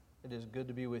It is good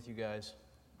to be with you guys.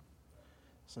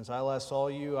 Since I last saw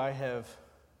you, I have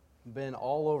been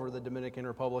all over the Dominican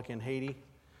Republic and Haiti.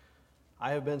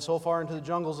 I have been so far into the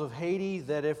jungles of Haiti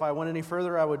that if I went any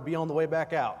further, I would be on the way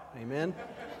back out. Amen?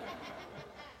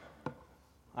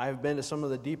 I have been to some of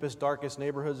the deepest, darkest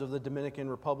neighborhoods of the Dominican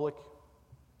Republic.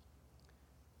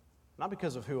 Not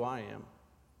because of who I am,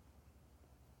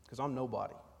 because I'm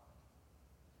nobody,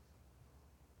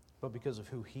 but because of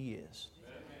who He is.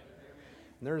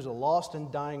 And there's a lost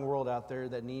and dying world out there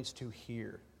that needs to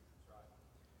hear.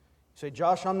 You say,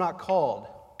 Josh, I'm not called.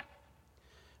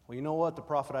 Well, you know what? The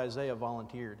prophet Isaiah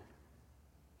volunteered.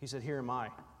 He said, here am I.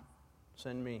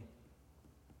 Send me.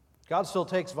 God still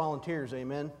takes volunteers,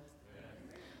 amen?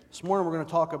 This morning we're going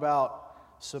to talk about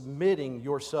submitting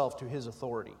yourself to His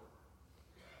authority.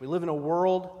 We live in a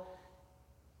world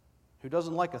who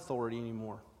doesn't like authority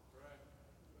anymore.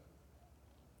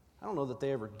 I don't know that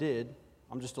they ever did.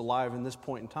 I'm just alive in this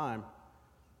point in time.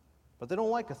 But they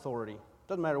don't like authority.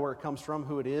 Doesn't matter where it comes from,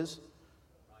 who it is.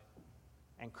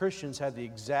 And Christians have the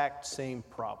exact same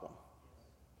problem.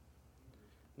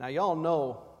 Now, y'all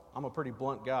know I'm a pretty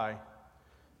blunt guy.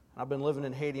 I've been living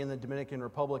in Haiti and the Dominican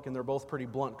Republic, and they're both pretty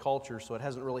blunt cultures, so it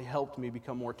hasn't really helped me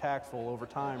become more tactful over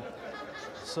time.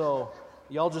 So,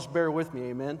 y'all just bear with me,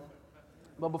 amen?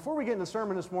 But before we get into the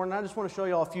sermon this morning, I just want to show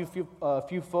y'all a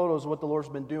few photos of what the Lord's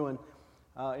been doing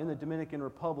in the Dominican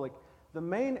Republic. The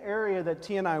main area that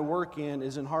T and I work in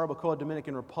is in Jarabacoa,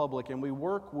 Dominican Republic, and we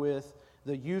work with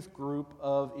the youth group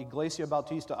of Iglesia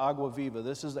Bautista Agua Viva.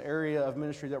 This is the area of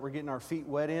ministry that we're getting our feet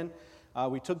wet in.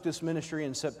 We took this ministry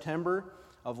in September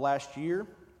of last year,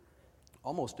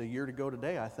 almost a year to go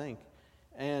today, I think.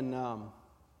 And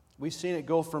we've seen it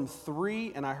go from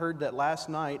 3, and I heard that last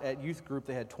night at youth group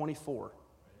they had 24.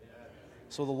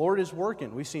 So the Lord is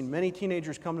working. We've seen many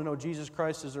teenagers come to know Jesus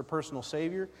Christ as their personal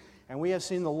Savior, and we have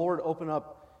seen the Lord open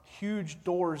up huge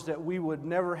doors that we would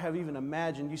never have even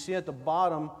imagined. You see at the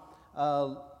bottom,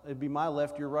 it'd be my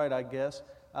left, your right, I guess,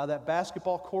 that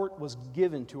basketball court was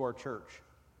given to our church.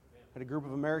 Had a group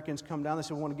of Americans come down. They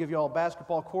said, we want to give you all a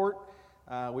basketball court.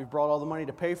 We've brought all the money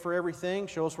to pay for everything.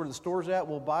 Show us where the store's at.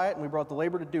 We'll buy it. And we brought the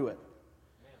labor to do it.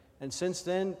 And since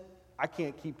then, I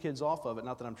can't keep kids off of it.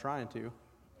 Not that I'm trying to.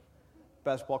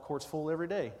 Basketball court's full every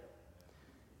day.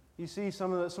 You see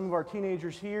some of our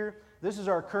teenagers here. This is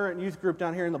our current youth group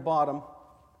down here in the bottom.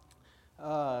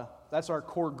 That's our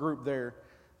core group there,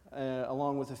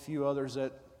 along with a few others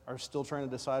that are still trying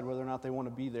to decide whether or not they want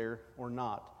to be there or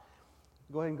not.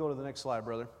 Go ahead and go to the next slide,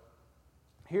 brother.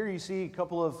 Here you see a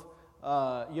couple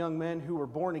of young men who were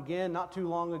born again not too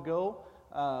long ago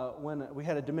when we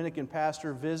had a Dominican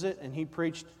pastor visit, and he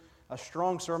preached a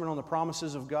strong sermon on the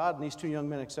promises of God, and these two young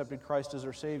men accepted Christ as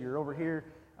their Savior. Over here,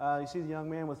 you see the young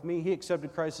man with me. He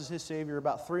accepted Christ as his Savior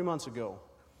about 3 months ago.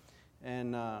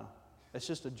 And it's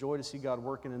just a joy to see God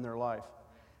working in their life.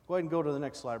 Go ahead and go to the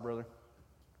next slide, brother.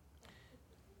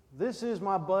 This is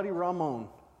my buddy Ramon.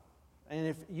 And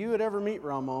if you would ever meet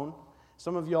Ramon,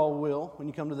 some of y'all will when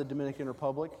you come to the Dominican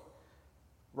Republic,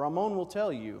 Ramon will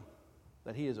tell you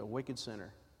that he is a wicked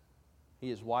sinner. He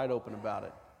is wide open about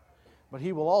it. But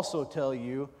he will also tell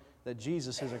you that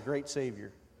Jesus is a great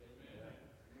Savior. Amen.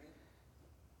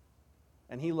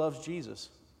 And he loves Jesus.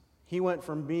 He went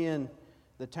from being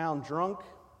the town drunk,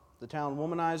 the town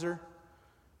womanizer,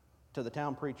 to the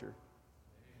town preacher.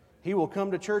 He will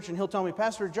come to church and he'll tell me,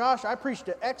 Pastor Josh, I preached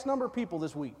to X number of people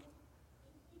this week.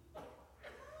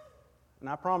 And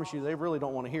I promise you, they really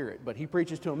don't want to hear it, but he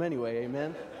preaches to them anyway,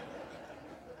 amen?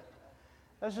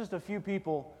 That's just a few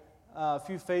people, a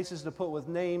few faces to put with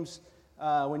names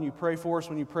when you pray for us,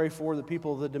 when you pray for the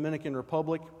people of the Dominican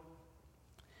Republic.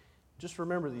 Just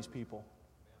remember these people,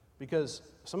 because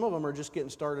some of them are just getting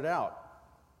started out.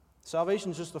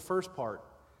 Salvation is just the first part.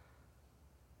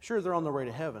 Sure, they're on their way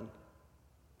to heaven,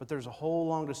 but there's a whole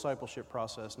long discipleship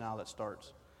process now that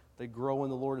starts. They grow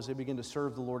in the Lord as they begin to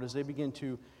serve the Lord, as they begin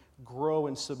to grow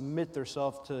and submit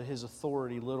themselves to His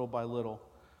authority little by little.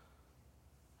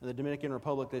 In the Dominican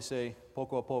Republic, they say,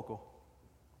 poco a poco,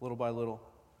 little by little,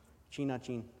 chin a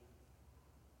chin.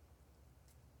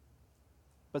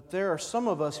 But there are some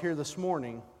of us here this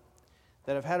morning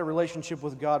that have had a relationship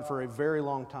with God for a very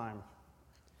long time.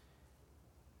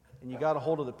 And you got a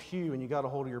hold of the pew and you got a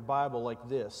hold of your Bible like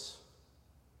this,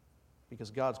 because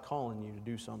God's calling you to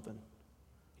do something.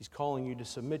 He's calling you to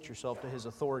submit yourself to His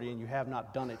authority, and you have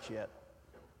not done it yet.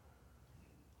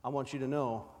 I want you to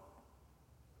know,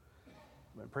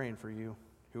 I've been praying for you,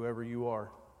 whoever you are.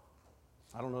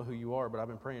 I don't know who you are, but I've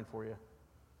been praying for you.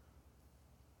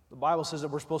 The Bible says that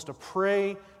we're supposed to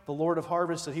pray the Lord of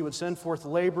harvest that He would send forth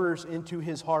laborers into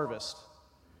His harvest.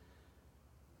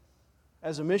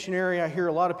 As a missionary, I hear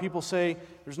a lot of people say,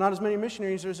 there's not as many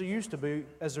missionaries as there used to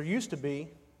be.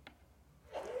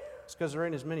 It's because there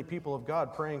ain't as many people of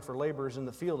God praying for laborers in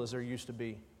the field as there used to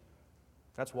be.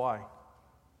 That's why.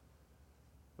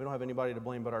 We don't have anybody to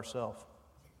blame but ourselves.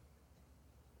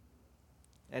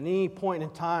 At any point in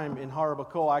time in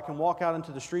Jarabacoa, I can walk out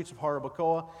into the streets of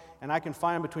Jarabacoa and I can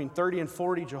find between 30 and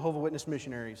 40 Jehovah's Witness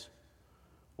missionaries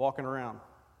walking around.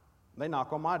 They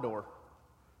knock on my door.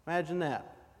 Imagine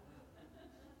that.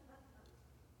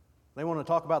 They want to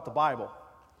talk about the Bible.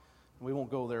 We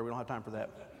won't go there. We don't have time for that.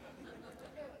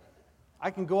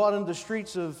 I can go out into the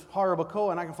streets of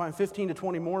Jarabacoa and I can find 15 to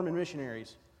 20 Mormon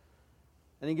missionaries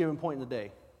at any given point in the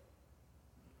day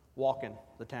walking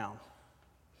the town.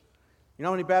 You know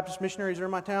how many Baptist missionaries are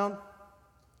in my town?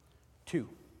 2.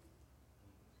 You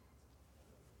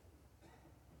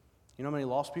know how many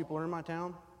lost people are in my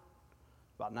town?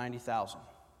 About 90,000.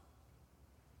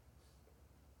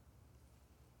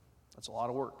 That's a lot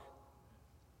of work.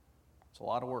 It's a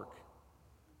lot of work.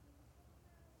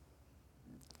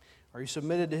 Are you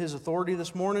submitted to His authority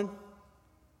this morning?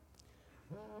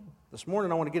 This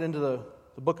morning I want to get into the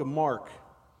book of Mark.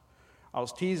 I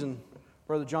was teasing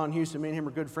Brother John Houston. Me and him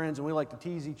are good friends, and we like to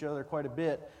tease each other quite a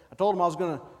bit. I told him I was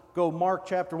going to go Mark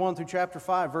chapter 1 through chapter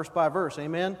 5, verse by verse.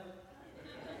 Amen?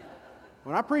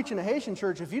 When I preach in a Haitian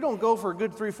church, if you don't go for a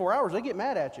good 3-4 hours, they get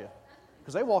mad at you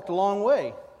because they walked a long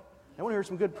way. They want to hear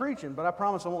some good preaching, but I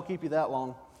promise I won't keep you that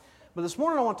long. But this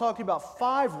morning I want to talk to you about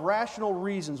 5 rational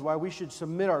reasons why we should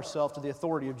submit ourselves to the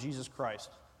authority of Jesus Christ.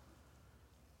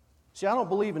 See, I don't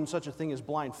believe in such a thing as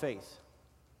blind faith.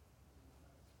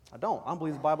 I don't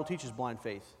believe the Bible teaches blind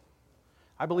faith.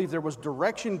 I believe there was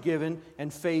direction given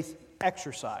and faith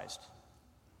exercised.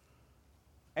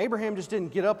 Abraham just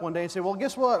didn't get up one day and say, well,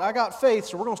 guess what? I got faith,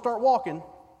 so we're going to start walking.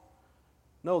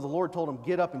 No, the Lord told him,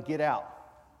 get up and get out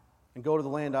and go to the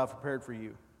land I've prepared for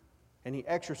you. And he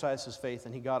exercised his faith,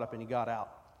 and he got up and he got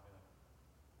out.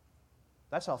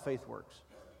 That's how faith works.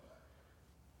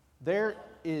 There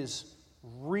is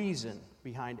reason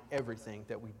behind everything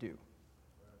that we do.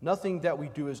 Nothing that we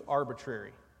do is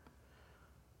arbitrary.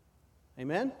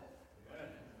 Amen? Amen?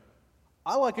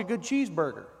 I like a good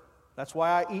cheeseburger. That's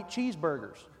why I eat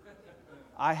cheeseburgers.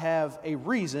 I have a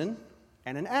reason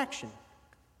and an action.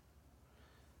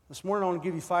 This morning I want to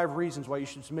give you 5 reasons why you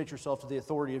should submit yourself to the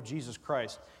authority of Jesus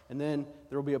Christ. And then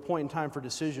there will be a point in time for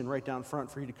decision right down front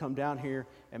for you to come down here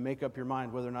and make up your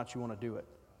mind whether or not you want to do it.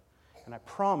 And I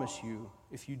promise you,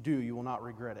 if you do, you will not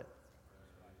regret it.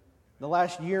 The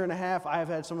last year and a half, I have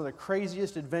had some of the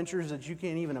craziest adventures that you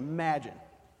can't even imagine.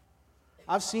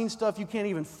 I've seen stuff you can't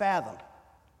even fathom.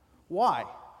 Why?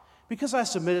 Because I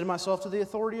submitted myself to the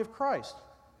authority of Christ.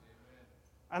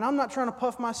 And I'm not trying to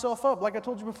puff myself up. Like I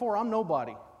told you before, I'm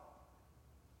nobody.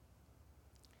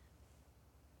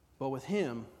 But with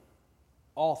Him,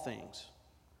 all things.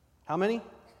 How many?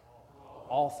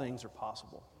 All things are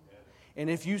possible. And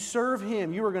if you serve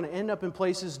Him, you are going to end up in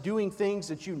places doing things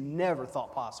that you never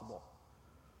thought possible.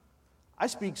 I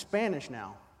speak Spanish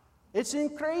now. It's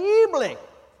increíble.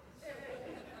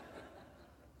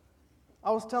 I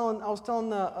was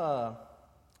telling a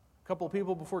couple of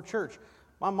people before church,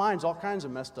 my mind's all kinds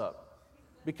of messed up.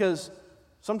 Because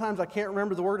sometimes I can't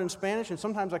remember the word in Spanish, and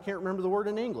sometimes I can't remember the word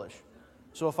in English.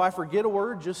 So if I forget a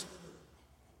word, just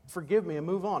forgive me and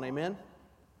move on. Amen?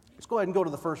 Let's go ahead and go to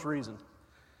the first reason.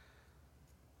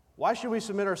 Why should we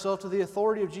submit ourselves to the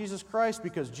authority of Jesus Christ?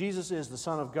 Because Jesus is the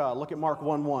Son of God. Look at Mark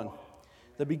 1:1.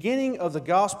 The beginning of the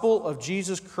gospel of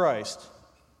Jesus Christ.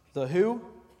 The who?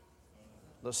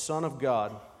 The Son of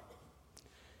God.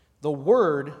 The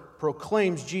Word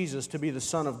proclaims Jesus to be the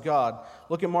Son of God.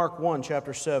 Look at Mark 1,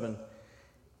 chapter 7.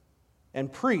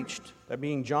 And preached, that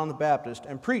being John the Baptist,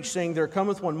 and preached, saying, There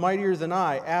cometh one mightier than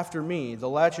I after me, the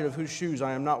latchet of whose shoes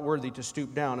I am not worthy to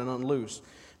stoop down and unloose.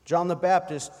 John the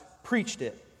Baptist preached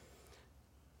it.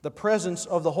 The presence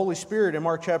of the Holy Spirit in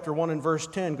Mark chapter 1 and verse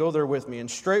 10. Go there with me.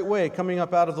 And straightway, coming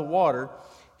up out of the water,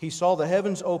 he saw the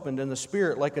heavens opened, and the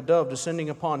Spirit like a dove descending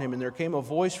upon him. And there came a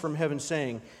voice from heaven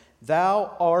saying,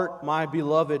 Thou art my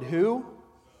beloved who?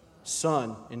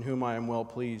 Son, in whom I am well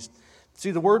pleased.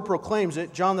 See, the Word proclaims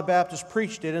it. John the Baptist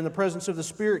preached it, and the presence of the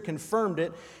Spirit confirmed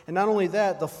it. And not only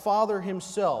that, the Father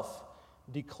Himself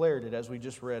declared it, as we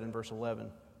just read in verse 11.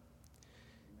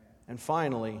 And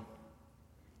finally,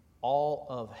 all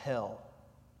of hell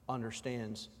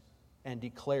understands and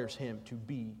declares Him to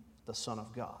be the Son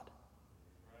of God.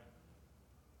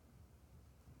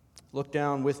 Look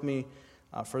down with me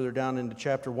further down into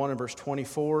chapter 1 and verse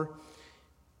 24.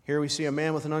 Here we see a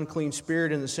man with an unclean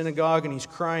spirit in the synagogue, and he's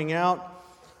crying out.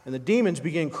 And the demons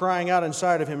began crying out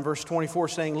inside of him, verse 24,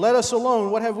 saying, "Let us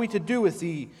alone. What have we to do with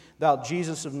thee, thou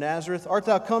Jesus of Nazareth? Art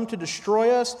thou come to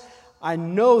destroy us? I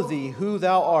know thee, who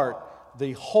thou art,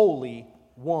 the Holy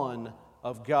One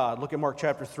of God." Look at Mark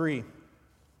chapter 3.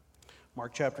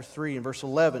 Mark chapter 3 and verse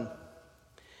 11.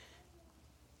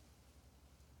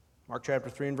 Mark chapter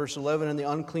 3 and verse 11, "And the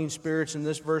unclean spirits," in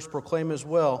this verse proclaim as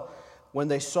well, "when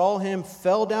they saw him,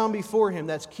 fell down before him."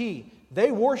 That's key.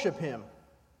 They worship him.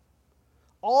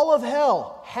 All of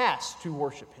hell has to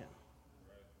worship him.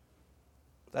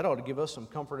 That ought to give us some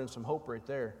comfort and some hope right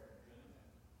there.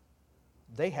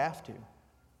 They have to.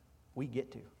 We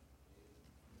get to.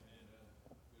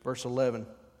 Verse 11.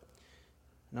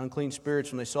 "And unclean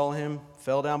spirits, when they saw him,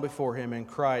 fell down before him and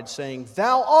cried, saying,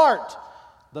 Thou art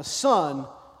the Son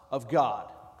of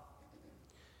God."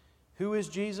 Who is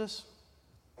Jesus?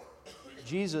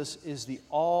 Jesus is the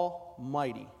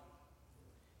Almighty.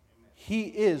 He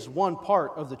is one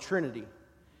part of the Trinity.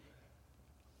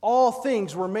 All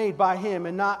things were made by him,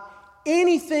 and not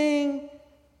anything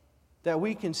that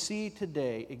we can see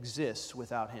today exists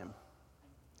without him.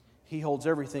 He holds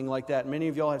everything like that. Many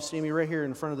of y'all have seen me right here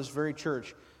in front of this very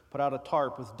church put out a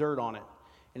tarp with dirt on it.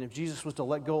 And if Jesus was to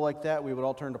let go like that, we would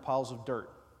all turn to piles of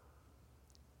dirt.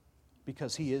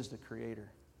 Because he is the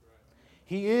Creator.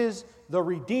 He is the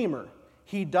Redeemer.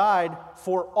 He died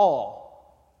for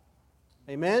all.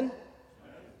 Amen?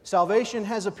 Salvation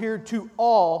has appeared to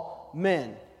all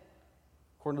men,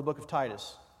 according to the book of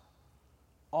Titus.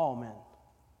 All men.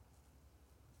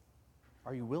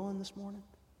 Are you willing this morning?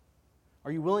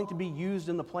 Are you willing to be used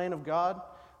in the plan of God?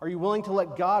 Are you willing to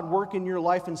let God work in your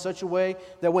life in such a way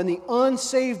that when the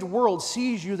unsaved world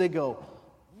sees you, they go,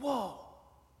 "Whoa,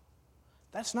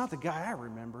 that's not the guy I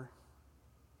remember.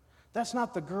 That's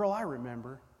not the girl I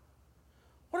remember.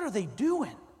 What are they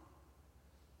doing?"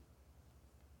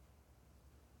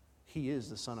 He is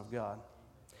the Son of God.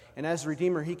 And as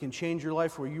Redeemer, he can change your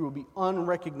life where you will be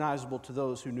unrecognizable to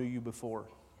those who knew you before.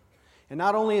 And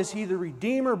not only is he the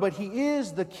Redeemer, but he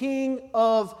is the King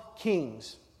of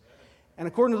Kings. And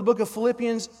according to the book of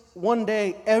Philippians, one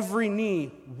day every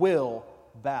knee will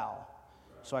bow.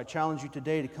 So I challenge you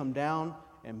today to come down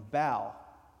and bow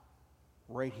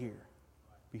right here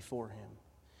before him.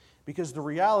 Because the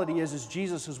reality is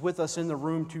Jesus is with us in the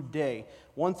room today.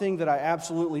 One thing that I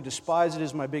absolutely despise, it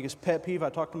is my biggest pet peeve, I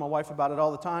talk to my wife about it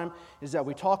all the time, is that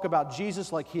we talk about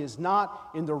Jesus like he is not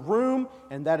in the room,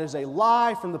 and that is a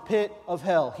lie from the pit of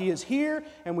hell. He is here,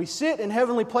 and we sit in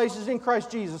heavenly places in Christ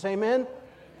Jesus. Amen?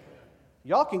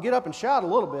 Y'all can get up and shout a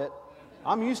little bit.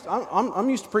 I'm used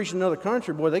to preaching in another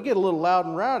country, boy. They get a little loud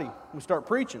and rowdy when we start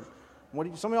preaching.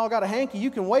 Some of y'all got a hanky, you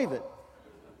can wave it.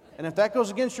 And if that goes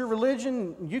against your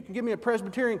religion, you can give me a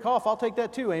Presbyterian cough. I'll take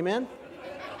that too. Amen?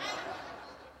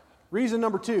 Reason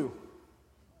number 2.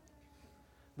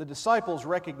 The disciples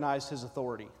recognized his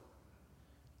authority.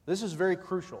 This is very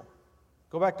crucial.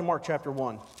 Go back to Mark chapter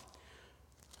 1.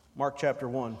 Mark chapter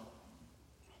 1.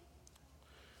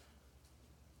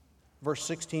 Verse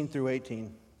 16 through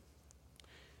 18.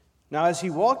 "Now as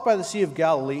he walked by the Sea of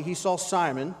Galilee, he saw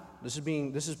Simon," this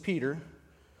is Peter,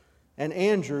 "and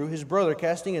Andrew, his brother,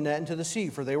 casting a net into the sea,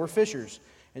 for they were fishers.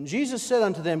 And Jesus said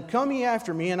unto them, Come ye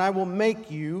after me, and I will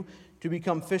make you to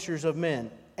become fishers of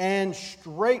men. And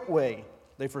straightway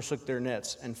they forsook their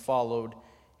nets and followed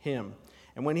him.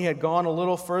 And when he had gone a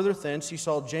little further thence, he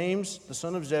saw James, the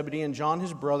son of Zebedee, and John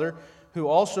his brother, who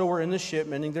also were in the ship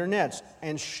mending their nets.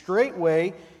 And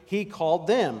straightway he called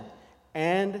them,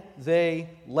 and they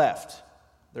left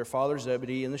their father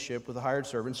Zebedee in the ship with the hired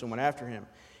servants and went after him.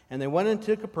 And they went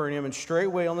into Capernaum, and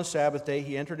straightway on the Sabbath day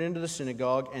he entered into the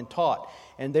synagogue and taught.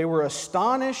 And they were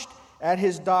astonished at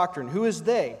his doctrine." Who is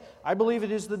they? I believe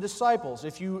it is the disciples.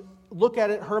 If you look at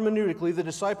it hermeneutically, the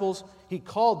disciples, he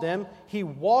called them, he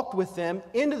walked with them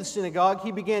into the synagogue,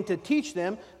 he began to teach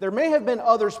them. There may have been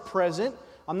others present.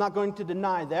 I'm not going to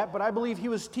deny that, but I believe he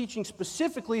was teaching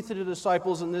specifically to the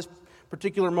disciples in this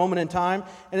particular moment in time.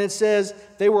 And it says,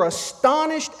 they were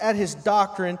astonished at his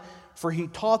doctrine, for he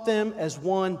taught them as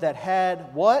one that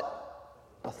had what?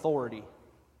 Authority.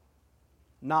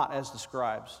 Not as the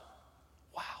scribes.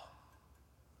 Wow.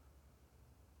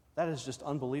 That is just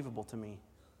unbelievable to me.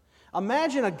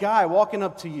 Imagine a guy walking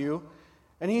up to you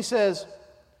and he says,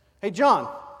 "Hey,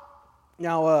 John,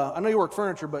 now I know you work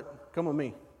furniture, but come with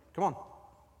me. Come on.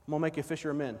 I'm going to make you a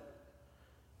fisher of men."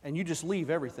 And you just leave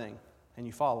everything and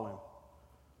you follow him.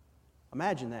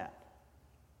 Imagine that.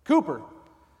 "Cooper,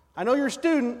 I know you're a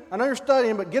student, I know you're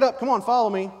studying, but get up, come on, follow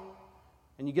me."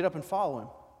 And you get up and follow him.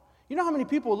 You know how many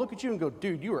people will look at you and go,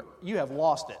 "Dude, you have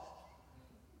lost it."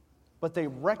 But they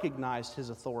recognized his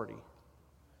authority.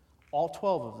 All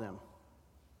 12 of them.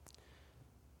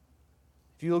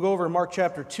 If you look over in Mark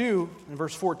chapter 2, in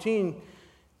verse 14,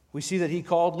 we see that he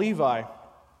called Levi,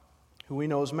 who we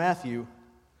know as Matthew. It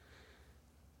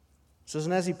says,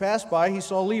 and as he passed by, he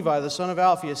saw Levi, the son of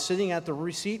Alphaeus, sitting at the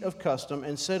receipt of custom,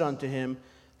 and said unto him,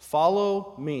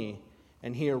 Follow me.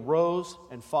 And he arose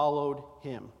and followed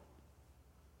him.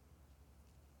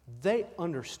 They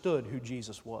understood who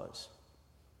Jesus was.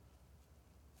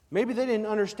 Maybe they didn't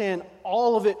understand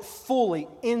all of it fully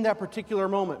in that particular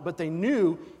moment, but they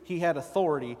knew he had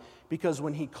authority because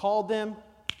when he called them,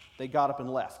 they got up and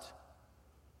left.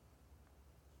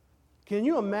 Can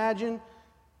you imagine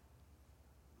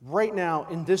right now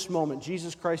in this moment,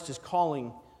 Jesus Christ is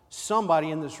calling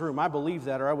somebody in this room? I believe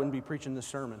that, or I wouldn't be preaching this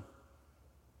sermon.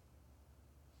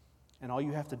 And all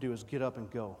you have to do is get up and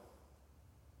go.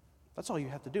 That's all you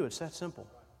have to do. It's that simple.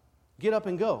 Get up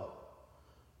and go.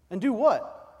 And do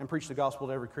what? And preach the gospel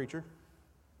to every creature.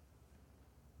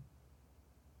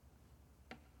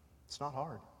 It's not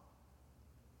hard.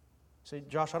 Say,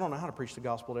 Josh, I don't know how to preach the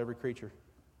gospel to every creature.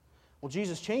 Well,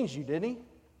 Jesus changed you, didn't he?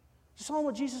 Just tell them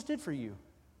what Jesus did for you.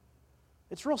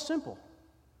 It's real simple.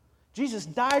 Jesus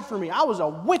died for me. I was a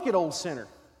wicked old sinner.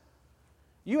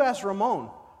 You ask Ramon.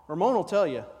 Ramon will tell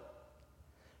you.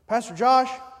 Pastor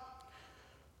Josh,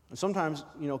 and sometimes,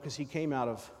 because he came out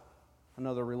of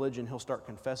another religion, he'll start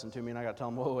confessing to me, and I got to tell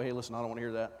him, whoa, hey, listen, I don't want to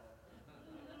hear that.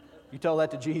 You tell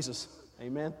that to Jesus.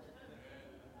 Amen?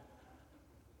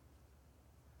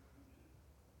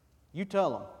 You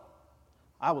tell him,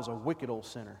 I was a wicked old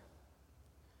sinner.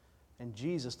 And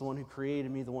Jesus, the one who created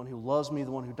me, the one who loves me,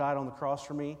 the one who died on the cross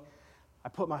for me, I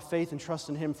put my faith and trust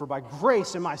in him, for by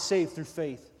grace am I saved through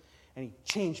faith. And he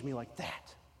changed me like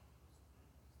that.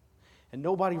 And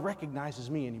nobody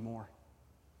recognizes me anymore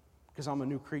because I'm a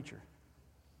new creature.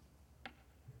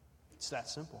 It's that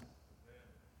simple.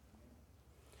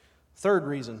 Third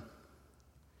reason,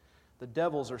 the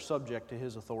devils are subject to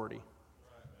his authority.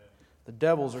 The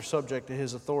devils are subject to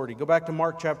his authority. Go back to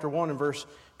Mark chapter 1 and verse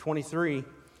 23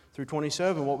 through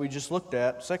 27, what we just looked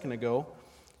at a second ago.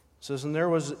 It says, and there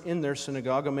was in their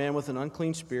synagogue a man with an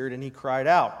unclean spirit, and he cried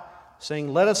out,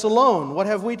 saying, Let us alone. What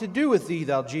have we to do with thee,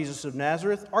 thou Jesus of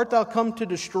Nazareth? Art thou come to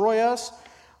destroy us?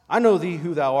 I know thee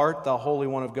who thou art, thou Holy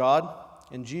One of God.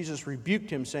 And Jesus rebuked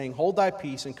him, saying, Hold thy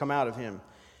peace, and come out of him.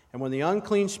 And when the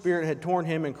unclean spirit had torn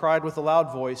him and cried with a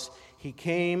loud voice, he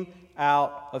came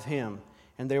out of him.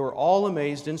 And they were all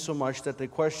amazed, insomuch that they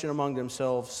questioned among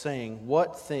themselves, saying,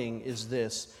 What thing is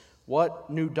this?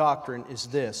 What new doctrine is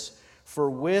this? For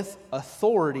with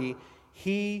authority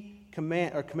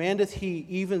commandeth he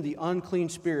even the unclean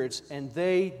spirits, and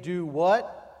they do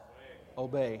what?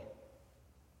 Obey.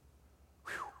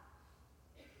 Whew.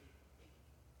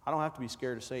 I don't have to be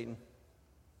scared of Satan.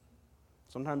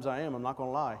 Sometimes I am, I'm not going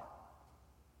to lie.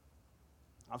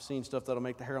 I've seen stuff that'll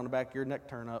make the hair on the back of your neck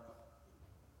turn up.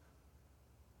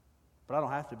 But I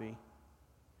don't have to be.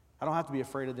 I don't have to be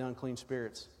afraid of the unclean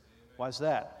spirits. Why is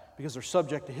that? Because they're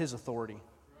subject to his authority.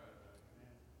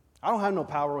 I don't have no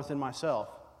power within myself.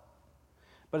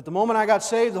 But at the moment I got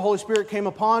saved, the Holy Spirit came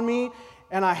upon me,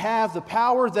 and I have the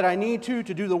power that I need to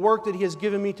do the work that he has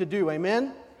given me to do.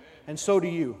 Amen? And so do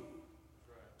you.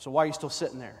 So why are you still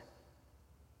sitting there?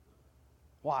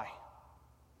 Why?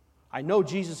 I know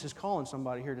Jesus is calling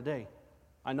somebody here today.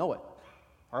 I know it.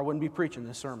 Or I wouldn't be preaching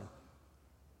this sermon.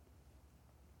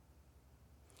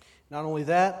 Not only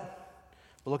that,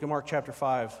 but look at Mark chapter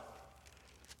 5.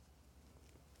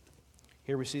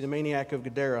 Here we see the maniac of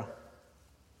Gadara.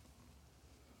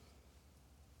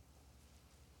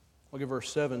 Look at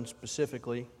verse 7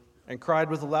 specifically. And cried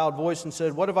with a loud voice and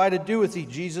said, What have I to do with thee,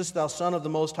 Jesus, thou Son of the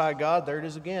Most High God? There it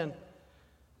is again. Amen.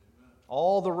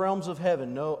 All the realms of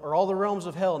heaven know, or all the realms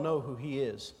of hell know who he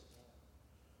is.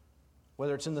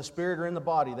 Whether it's in the spirit or in the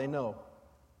body, they know.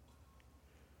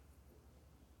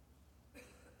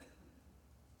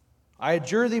 I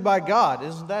adjure thee by God,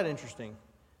 isn't that interesting?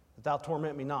 That thou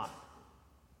torment me not.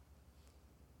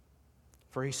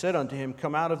 For he said unto him,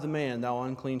 Come out of the man, thou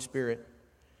unclean spirit.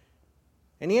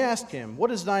 And he asked him, What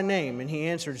is thy name? And he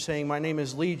answered, saying, My name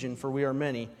is Legion, for we are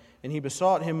many. And he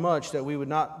besought him much that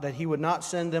he would not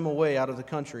send them away out of the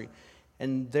country.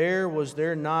 And there was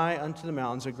there nigh unto the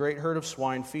mountains a great herd of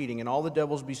swine feeding. And all the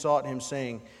devils besought him,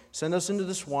 saying, Send us into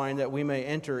the swine, that we may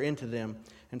enter into them.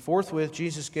 And forthwith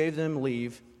Jesus gave them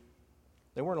leave.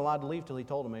 They weren't allowed to leave till he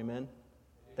told them, amen.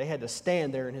 They had to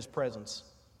stand there in his presence.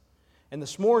 And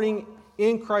this morning,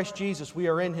 in Christ Jesus, we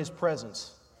are in his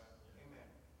presence.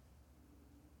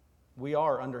 We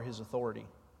are under his authority.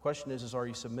 The question is are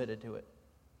you submitted to it?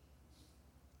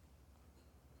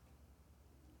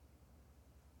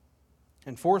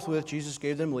 And forthwith Jesus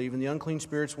gave them leave, and the unclean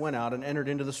spirits went out and entered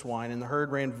into the swine, and the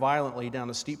herd ran violently down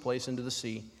a steep place into the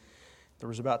sea. There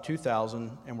was about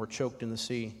 2,000, and were choked in the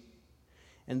sea.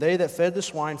 And they that fed the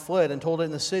swine fled and told it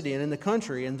in the city and in the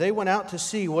country, and they went out to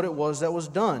see what it was that was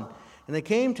done. And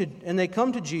they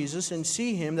come to Jesus and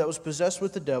see him that was possessed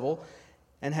with the devil,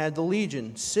 and had the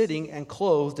legion, sitting and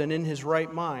clothed and in his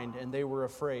right mind, and they were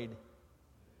afraid.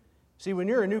 See, when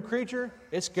you're a new creature,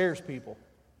 it scares people.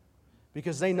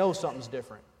 Because they know something's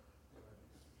different.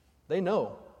 They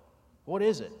know. What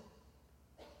is it?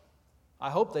 I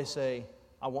hope they say,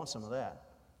 I want some of that.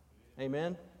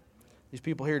 Amen? These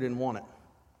people here didn't want it.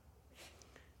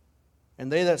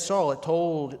 And they that saw it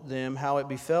told them how it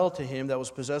befell to him that was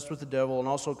possessed with the devil, and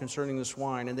also concerning the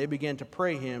swine. And they began to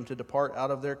pray him to depart out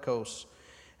of their coasts.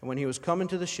 And when he was come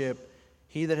into the ship,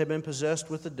 he that had been possessed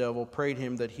with the devil prayed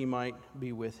him that he might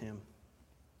be with him.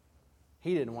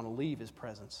 He didn't want to leave his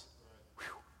presence.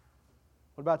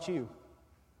 What about you?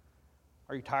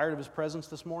 Are you tired of his presence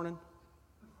this morning?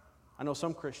 I know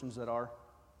some Christians that are.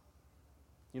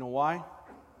 You know why?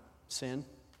 Sin.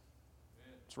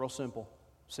 It's real simple.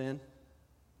 Sin.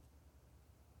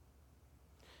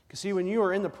 Because see, when you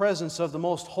are in the presence of the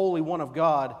most holy one of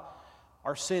God,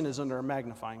 our sin is under a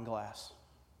magnifying glass.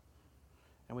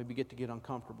 And we get to get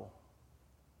uncomfortable.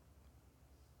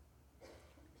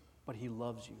 But he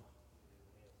loves you.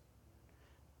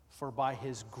 For by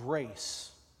his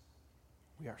grace,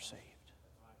 we are saved.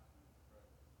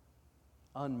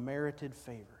 Unmerited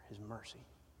favor, his mercy.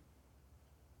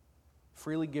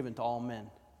 Freely given to all men.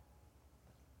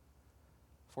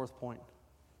 Fourth point.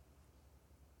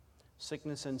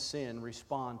 Sickness and sin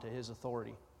respond to his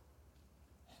authority.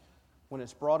 When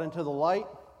it's brought into the light,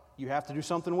 you have to do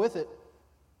something with it.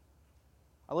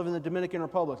 I live in the Dominican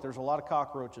Republic. There's a lot of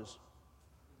cockroaches.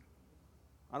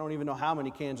 I don't even know how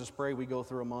many cans of spray we go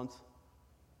through a month.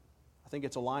 I think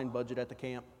it's a line budget at the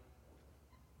camp.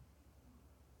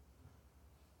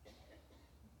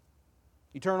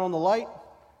 You turn on the light,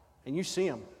 and you see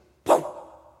them.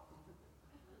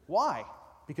 Why?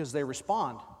 Because they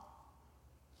respond.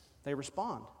 They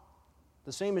respond.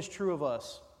 The same is true of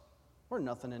us. We're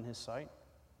nothing in his sight.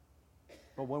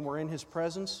 But when we're in his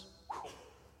presence, we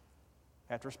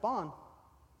have to respond.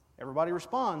 Everybody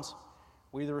responds.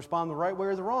 We either respond the right way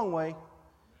or the wrong way.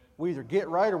 We either get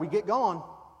right or we get gone.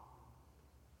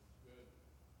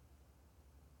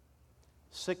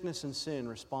 Sickness and sin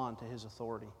respond to his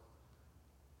authority.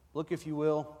 Look, if you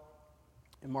will,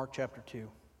 in Mark chapter 2.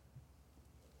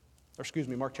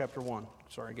 Mark chapter 1.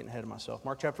 Sorry, getting ahead of myself.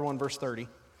 Mark chapter 1, verse 30.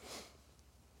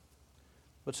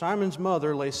 But Simon's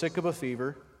mother lay sick of a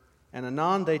fever, and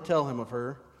anon they tell him of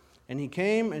her. And he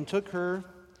came and took her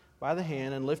by the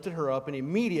hand and lifted her up, and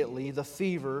immediately the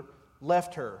fever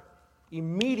left her.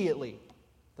 Immediately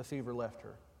the fever left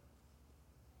her.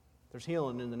 There's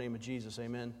healing in the name of Jesus,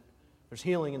 amen. There's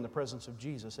healing in the presence of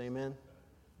Jesus, amen.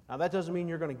 Now that doesn't mean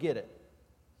you're going to get it,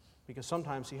 because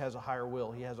sometimes he has a higher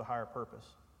will, he has a higher purpose.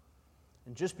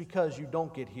 And just because you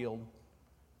don't get healed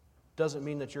doesn't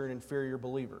mean that you're an inferior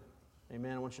believer.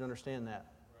 Amen, I want you to understand that.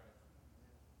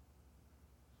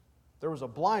 There was a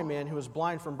blind man who was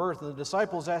blind from birth, and the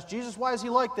disciples asked Jesus, why is he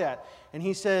like that? And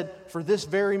he said, for this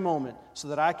very moment, so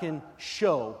that I can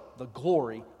show the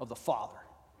glory of the Father.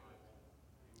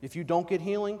 If you don't get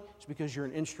healing, it's because you're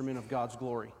an instrument of God's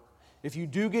glory. If you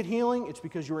do get healing, it's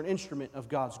because you're an instrument of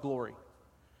God's glory.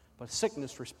 But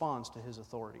sickness responds to his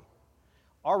authority.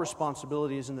 Our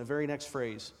responsibility is in the very next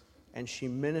phrase, and she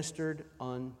ministered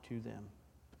unto them.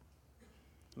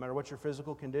 No matter what your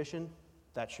physical condition,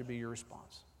 that should be your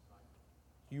response.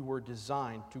 You were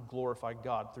designed to glorify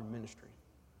God through ministry.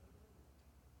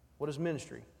 What is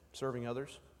ministry? Serving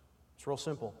others. It's real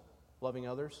simple. Loving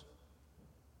others.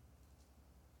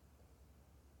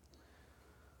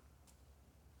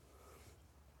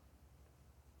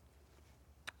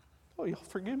 Oh, y'all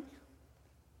forgive me.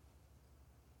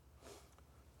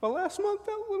 But last month,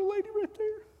 that little lady right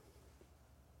there,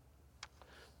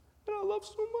 that I love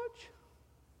so much,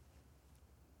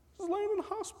 was laying in the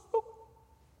hospital.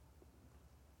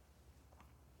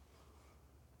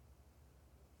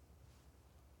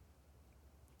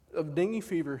 Of dengue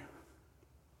fever.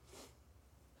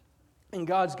 And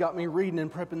God's got me reading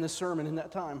and prepping this sermon in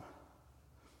that time.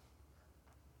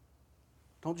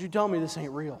 Don't you tell me this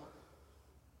ain't real.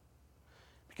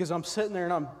 Because I'm sitting there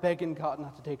and I'm begging God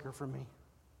not to take her from me.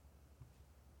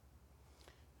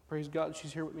 Praise God,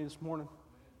 she's here with me this morning.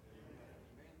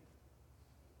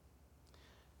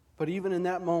 But even in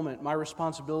that moment, my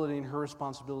responsibility and her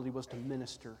responsibility was to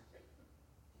minister.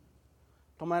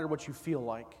 Don't matter what you feel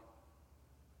like.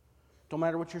 Don't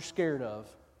matter what you're scared of.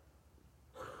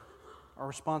 our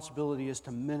responsibility is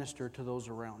to minister to those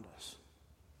around us.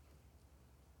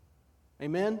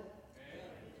 Amen?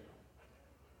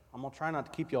 I'm going to try not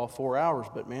to keep you all 4 hours,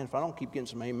 but man, if I don't keep getting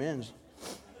some amens.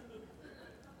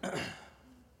 Let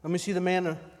me see the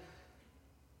man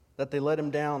that they let him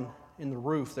down in the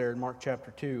roof there in Mark chapter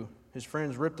 2. His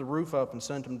friends ripped the roof up and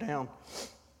sent him down.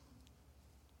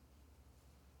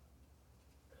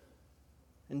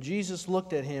 And Jesus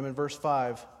looked at him in verse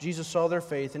 5. Jesus saw their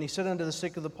faith, and he said unto the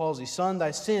sick of the palsy, Son,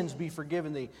 thy sins be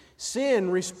forgiven thee.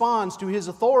 Sin responds to his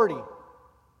authority.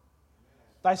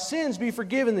 Thy sins be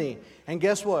forgiven thee. And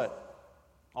guess what?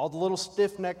 All the little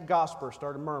stiff-necked gossipers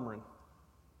started murmuring.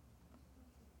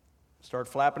 Started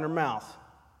flapping their mouth.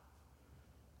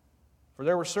 For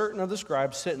there were certain of the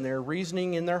scribes sitting there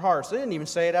reasoning in their hearts. They didn't even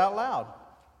say it out loud.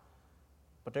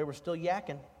 But they were still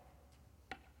yakking.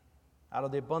 Out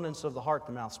of the abundance of the heart,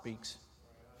 the mouth speaks.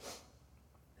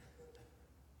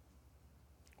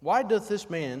 Why doth this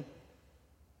man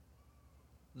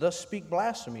thus speak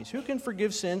blasphemies? Who can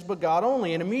forgive sins but God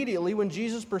only? And immediately when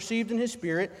Jesus perceived in his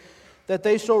spirit that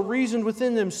they so reasoned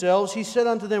within themselves, he said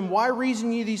unto them, Why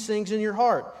reason ye these things in your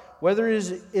heart? Whether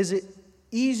is it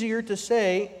easier to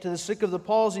say to the sick of the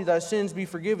palsy, Thy sins be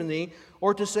forgiven thee,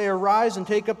 or to say, Arise and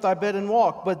take up thy bed and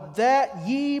walk? But that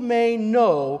ye may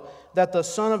know that the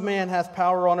Son of Man hath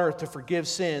power on earth to forgive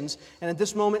sins. And at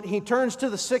this moment, he turns to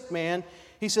the sick man.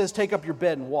 He says, Take up your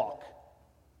bed and walk.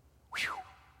 Whew.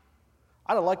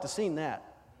 I'd have liked to have seen that.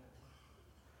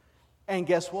 And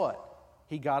guess what?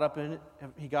 He got up,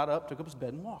 took up his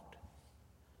bed, and walked.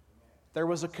 There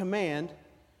was a command,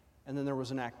 and then there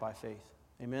was an act by faith.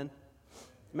 Amen?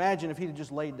 Imagine if he'd have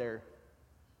just laid there.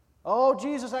 Oh,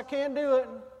 Jesus, I can't do it.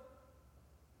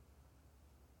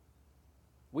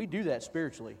 We do that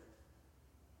spiritually.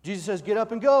 Jesus says, Get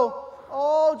up and go.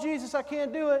 Oh, Jesus, I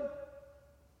can't do it.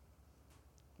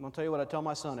 I'm going to tell you what I tell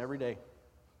my son every day.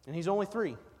 And he's only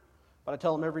 3, but I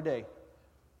tell him every day.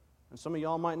 And some of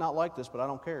y'all might not like this, but I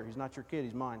don't care. He's not your kid,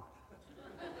 he's mine.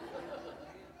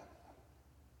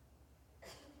 I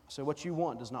say, what you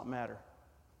want does not matter.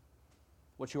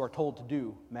 What you are told to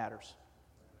do matters.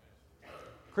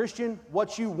 Christian,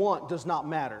 what you want does not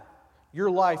matter. Your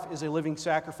life is a living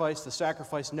sacrifice. The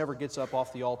sacrifice never gets up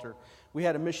off the altar. We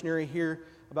had a missionary here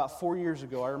about 4 years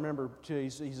ago. I remember,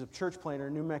 he's a church planter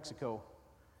in New Mexico.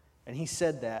 And he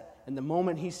said that. And the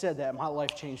moment he said that, my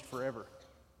life changed forever.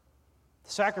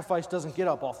 The sacrifice doesn't get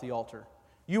up off the altar.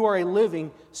 You are a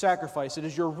living sacrifice. It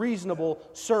is your reasonable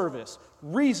service.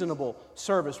 Reasonable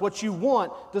service. What you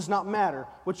want does not matter.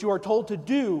 What you are told to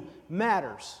do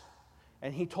matters.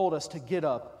 And he told us to get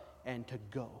up and to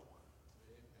go.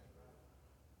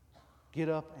 Get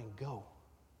up and go.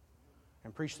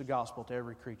 And preach the gospel to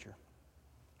every creature.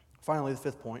 Finally, the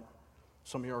 5th point.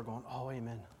 Some of you are going, oh,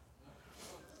 amen.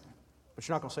 But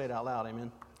you're not going to say it out loud,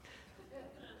 amen.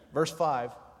 Verse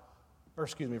 5.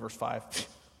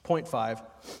 Point 5.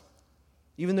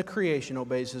 Even the creation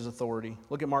obeys his authority.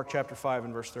 Look at Mark chapter 5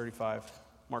 and verse 35.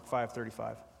 Mark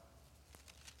 5:35.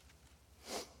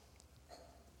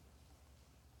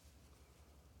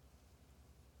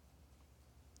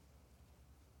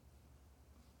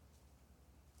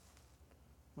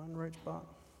 Am I in the right spot?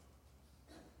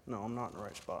 No, I'm not in the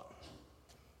right spot.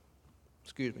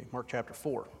 Excuse me. Mark chapter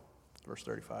 4, verse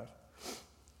 35.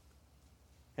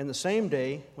 And the same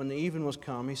day, when the even was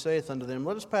come, he saith unto them,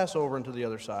 Let us pass over into the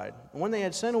other side. And when they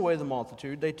had sent away the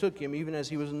multitude, they took him, even as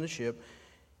he was in the ship.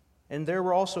 And there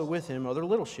were also with him other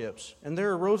little ships. And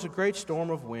there arose a great storm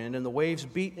of wind, and the waves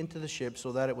beat into the ship,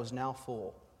 so that it was now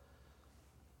full.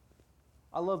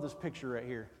 I love this picture right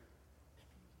here.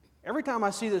 Every time I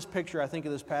see this picture, I think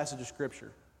of this passage of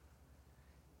Scripture.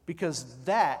 Because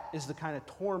that is the kind of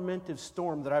tormentive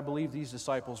storm that I believe these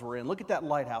disciples were in. Look at that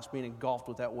lighthouse being engulfed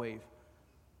with that wave.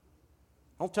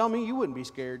 Don't tell me you wouldn't be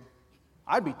scared.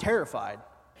 I'd be terrified.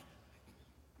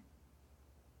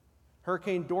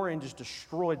 Hurricane Dorian just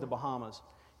destroyed the Bahamas.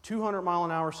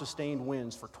 200-mile-an-hour sustained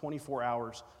winds for 24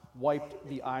 hours wiped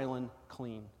the island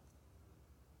clean.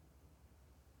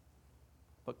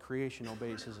 But creation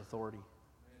obeys his authority.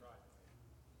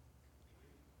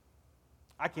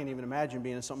 I can't even imagine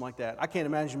being in something like that. I can't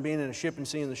imagine being in a ship and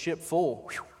seeing the ship full.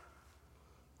 Whew.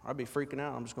 I'd be freaking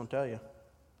out, I'm just going to tell you.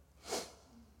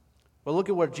 But look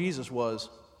at what Jesus was,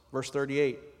 verse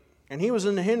 38. And he was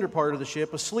in the hinder part of the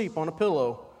ship, asleep on a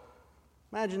pillow.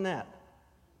 Imagine that.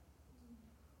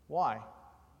 Why?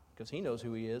 Because he knows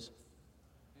who he is.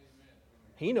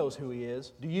 He knows who he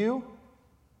is. Do you?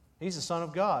 He's the Son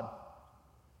of God.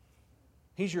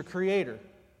 He's your creator.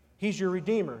 He's your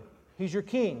redeemer. He's your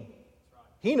king.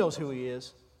 He knows who he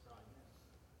is.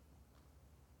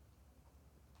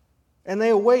 And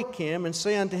they awake him and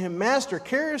say unto him, Master,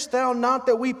 carest thou not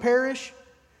that we perish?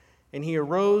 And he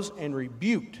arose and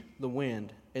rebuked the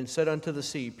wind, and said unto the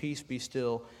sea, Peace, be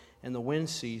still. And the wind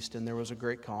ceased, and there was a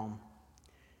great calm.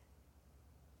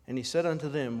 And he said unto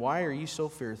them, Why are ye so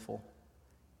fearful?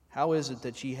 How is it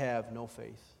that ye have no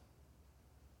faith?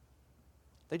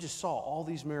 They just saw all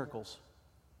these miracles.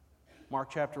 Mark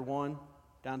chapter 1,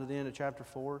 down to the end of chapter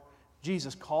 4.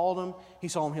 Jesus called them. He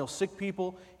saw them heal sick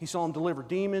people. He saw them deliver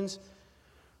demons,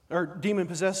 or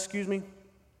demon-possessed,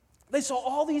 They saw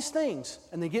all these things,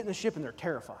 and they get in the ship and they're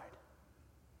terrified.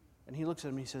 And he looks at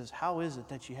them and he says, How is it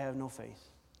that you have no faith?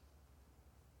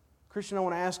 Christian, I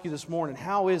want to ask you this morning,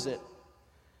 how is it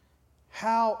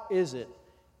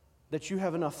that you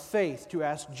have enough faith to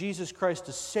ask Jesus Christ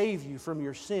to save you from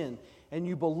your sin, and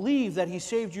you believe that He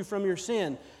saved you from your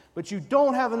sin, but you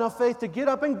don't have enough faith to get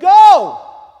up and go?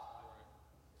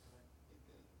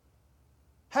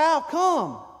 How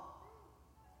come?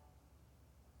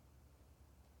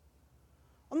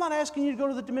 I'm not asking you to go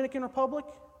to the Dominican Republic,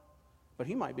 but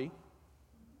he might be.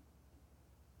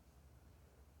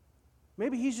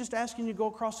 Maybe he's just asking you to go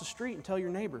across the street and tell your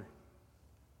neighbor.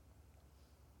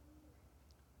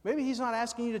 Maybe he's not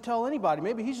asking you to tell anybody.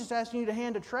 Maybe he's just asking you to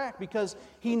hand a tract because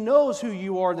he knows who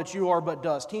you are, that you are but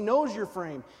dust. He knows your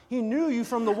frame. He knew you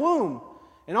from the womb.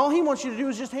 And all he wants you to do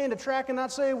is just hand a tract and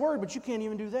not say a word, but you can't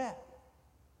even do that.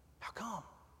 How come?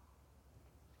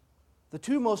 The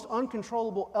two most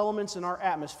uncontrollable elements in our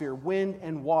atmosphere, wind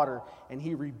and water, and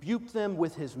he rebuked them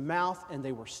with his mouth, and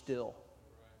they were still.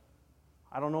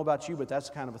 I don't know about you, but that's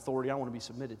the kind of authority I want to be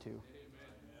submitted to.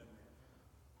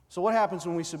 So what happens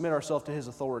when we submit ourselves to his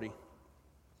authority?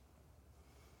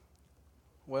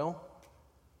 Well,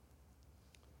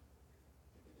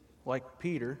 like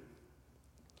Peter,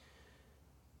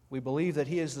 we believe that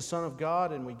he is the Son of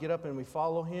God, and we get up and we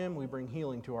follow him. We bring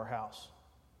healing to our house.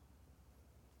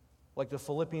 Like the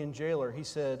Philippian jailer, he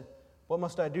said, What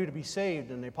must I do to be saved?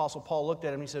 And the Apostle Paul looked at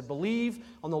him and he said, Believe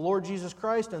on the Lord Jesus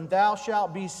Christ, and thou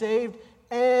shalt be saved,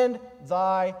 and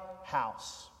thy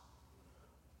house.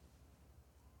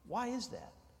 Why is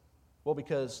that? Well,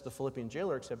 because the Philippian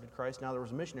jailer accepted Christ. Now there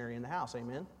was a missionary in the house.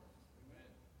 Amen?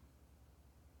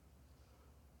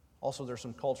 Also, there's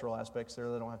some cultural aspects there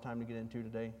that I don't have time to get into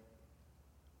today.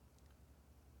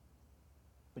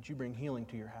 But you bring healing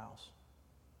to your house.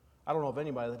 I don't know of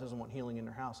anybody that doesn't want healing in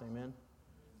their house. Amen?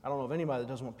 I don't know of anybody that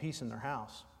doesn't want peace in their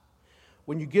house.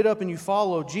 When you get up and you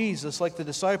follow Jesus like the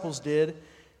disciples did,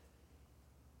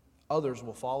 others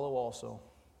will follow also.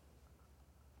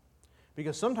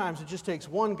 Because sometimes it just takes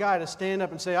one guy to stand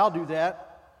up and say, I'll do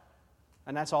that.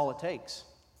 And that's all it takes.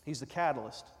 He's the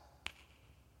catalyst.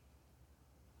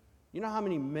 You know how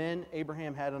many men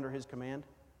Abraham had under his command?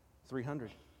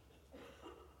 300.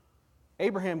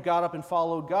 Abraham got up and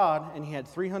followed God, and he had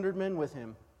 300 men with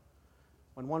him.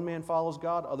 When one man follows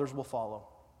God, others will follow.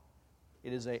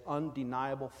 It is an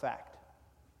undeniable fact.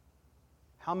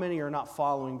 How many are not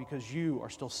following because you are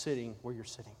still sitting where you're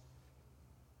sitting?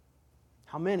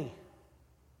 How many?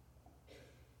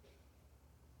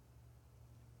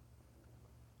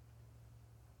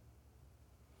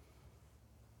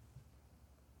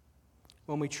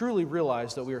 When we truly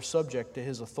realize that we are subject to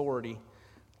his authority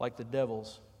like the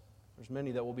devils, there's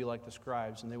many that will be like the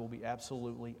scribes, and they will be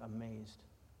absolutely amazed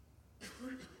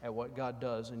at what God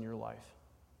does in your life.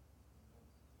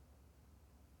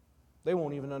 They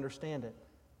won't even understand it.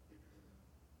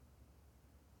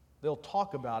 They'll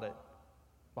talk about it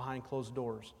behind closed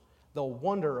doors. They'll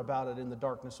wonder about it in the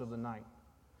darkness of the night.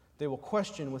 They will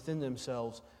question within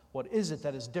themselves, what is it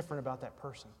that is different about that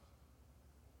person?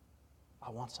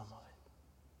 I want some of it.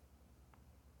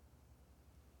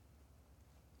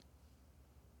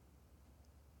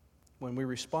 When we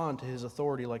respond to his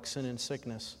authority like sin and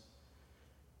sickness,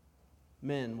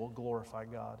 men will glorify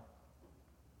God.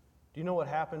 Do you know what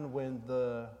happened when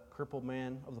the crippled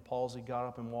man of the palsy got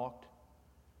up and walked?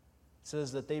 It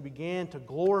says that they began to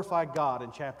glorify God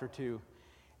in chapter 2.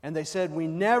 And they said, we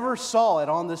never saw it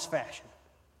on this fashion.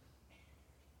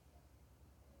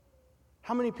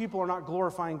 How many people are not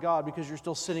glorifying God because you're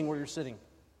still sitting where you're sitting?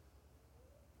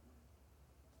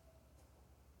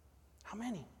 How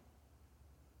many?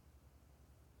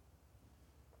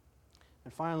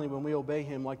 And finally, when we obey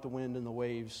him like the wind and the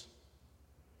waves,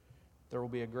 there will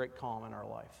be a great calm in our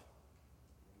life.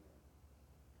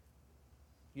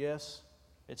 Yes,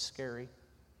 it's scary.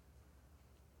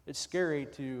 It's scary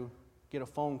to get a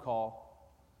phone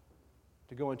call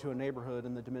to go into a neighborhood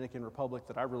in the Dominican Republic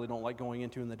that I really don't like going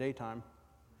into in the daytime,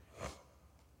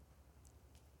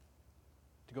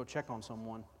 to go check on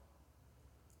someone.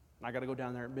 And I got to go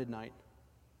down there at midnight.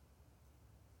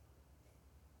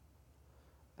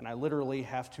 And I literally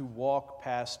have to walk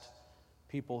past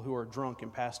people who are drunk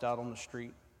and passed out on the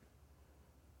street.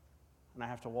 And I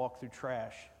have to walk through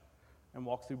trash and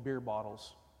walk through beer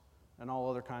bottles and all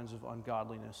other kinds of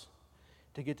ungodliness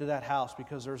to get to that house,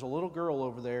 because there's a little girl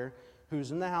over there who's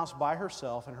in the house by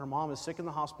herself, and her mom is sick in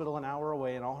the hospital an hour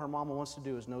away, and all her mama wants to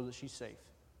do is know that she's safe.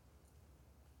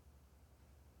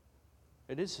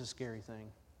 It is a scary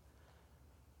thing.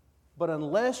 But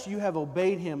unless you have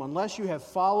obeyed Him, unless you have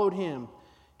followed Him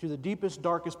to the deepest,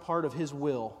 darkest part of His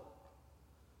will,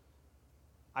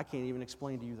 I can't even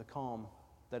explain to you the calm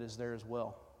that is there as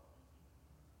well.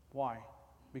 Why?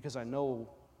 Because I know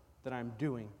that I'm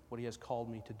doing what He has called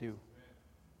me to do.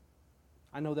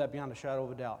 I know that beyond a shadow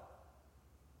of a doubt.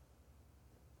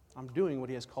 I'm doing what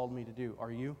He has called me to do.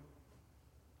 Are you?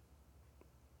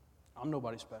 I'm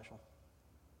nobody special.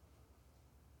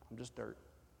 I'm just dirt.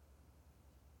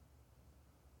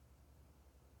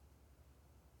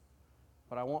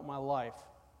 But I want my life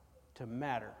to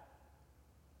matter.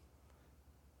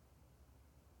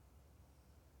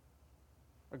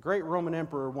 A great Roman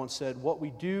emperor once said, "What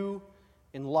we do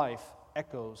in life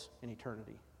echoes in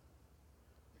eternity."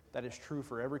 That is true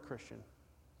for every Christian.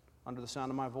 Under the sound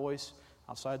of my voice,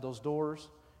 outside those doors,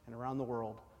 and around the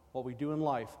world, what we do in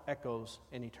life echoes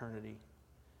in eternity.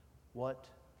 What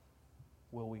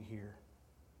will we hear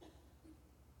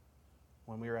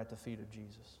when we are at the feet of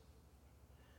Jesus?